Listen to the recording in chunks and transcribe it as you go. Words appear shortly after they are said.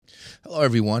Hello,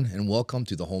 everyone, and welcome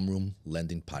to the Homeroom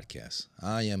Lending Podcast.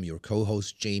 I am your co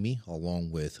host, Jamie, along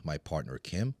with my partner,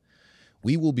 Kim.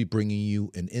 We will be bringing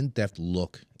you an in depth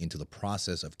look into the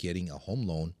process of getting a home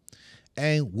loan,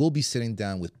 and we'll be sitting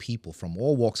down with people from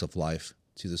all walks of life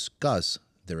to discuss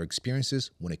their experiences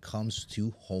when it comes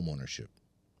to homeownership.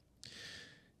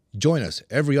 Join us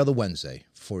every other Wednesday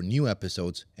for new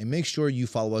episodes, and make sure you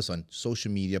follow us on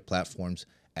social media platforms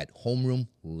at Homeroom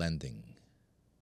Lending.